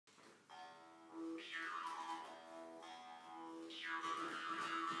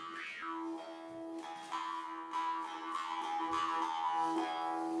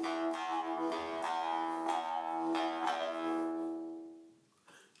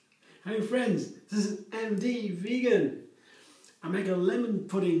Hi friends, this is MD Vegan. I make a lemon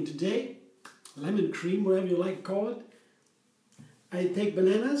pudding today, lemon cream, whatever you like to call it. I take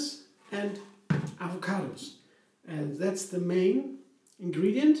bananas and avocados, and that's the main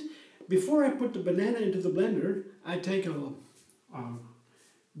ingredient. Before I put the banana into the blender, I take a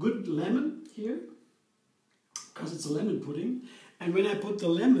good lemon here, because it's a lemon pudding, and when I put the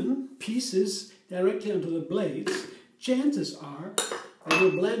lemon pieces directly onto the blades, chances are they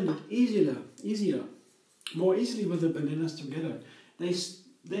will blend it more easily with the bananas together. They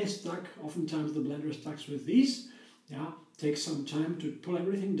stuck, oftentimes the blender stuck with these. Yeah, takes some time to pull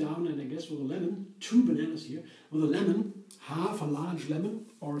everything down, and I guess with a lemon, 2 bananas here, with a lemon, half a large lemon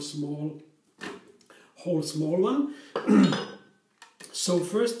or a whole small one. So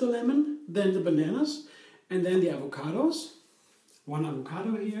first the lemon, then the bananas, and then the avocados. 1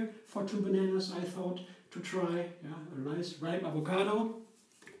 avocado here for 2 bananas, I thought, to try. Yeah, a nice ripe avocado.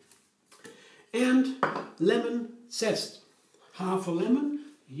 And lemon zest. Half a lemon.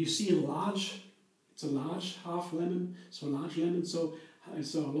 You see it's a large half lemon, so large lemon, so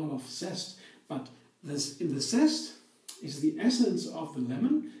it's a lot of zest. But in the zest is the essence of the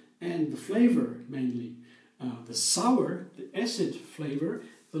lemon and the flavor mainly. The sour, the acid flavor,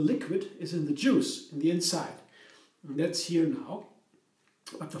 the liquid is in the juice, in the inside. And that's here now.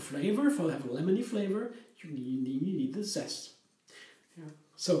 But the flavor, for to have a lemony flavor, you need the zest. Yeah.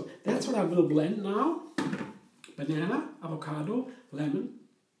 So that's what I will blend now. Banana, avocado, lemon.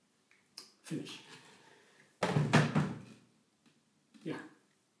 Finish. Yeah.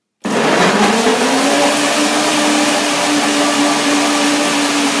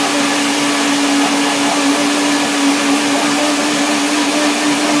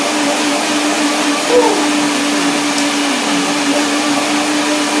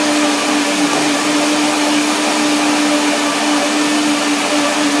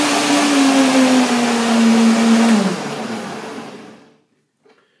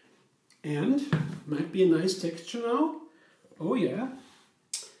 And might be a nice texture now. Oh yeah,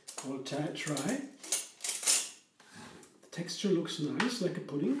 I'll try. The texture looks nice, like a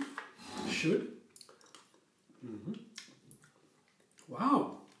pudding. Should.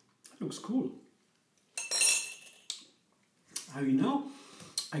 Wow, that looks cool.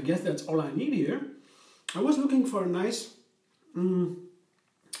 I guess that's all I need here. I was looking for a nice,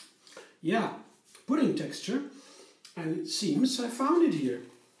 pudding texture, and it seems I found it here.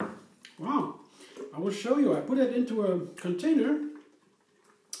 Wow, I will show you. I put it into a container.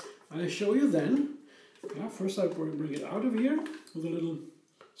 I'll show you then. Yeah, first I bring it out of here with a little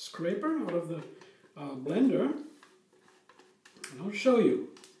scraper out of the blender. And I'll show you.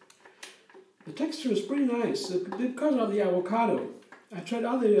 The texture is pretty nice because of the avocado. I tried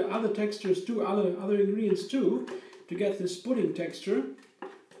other textures too, other ingredients too, to get this pudding texture.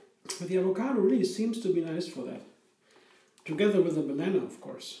 But the avocado really seems to be nice for that. Together with the banana, of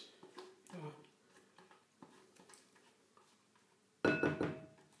course.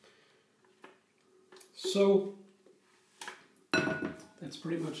 So that's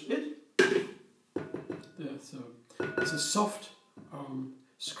pretty much it. It's a soft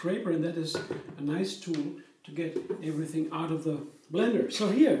scraper, and that is a nice tool to get everything out of the blender. So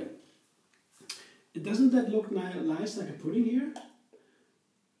here, doesn't that look nice like a pudding here?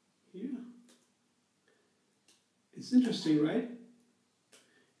 Yeah. It's interesting, right?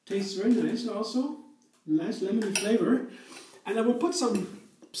 Tastes very nice also. Nice lemony flavor. And I will put some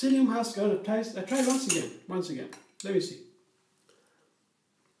psyllium husk on it. I try once again. Let me see.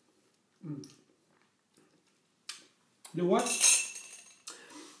 You know what?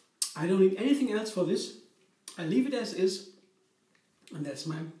 I don't need anything else for this. I leave it as is. And that's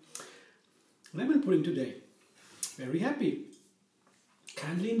my lemon pudding today. Very happy.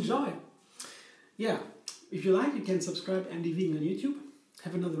 Kindly enjoy. Yeah, if you like, you can subscribe MD Vegan on YouTube.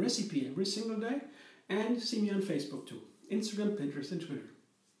 Have another recipe every single day. And see me on Facebook too. Instagram, Pinterest, and Twitter.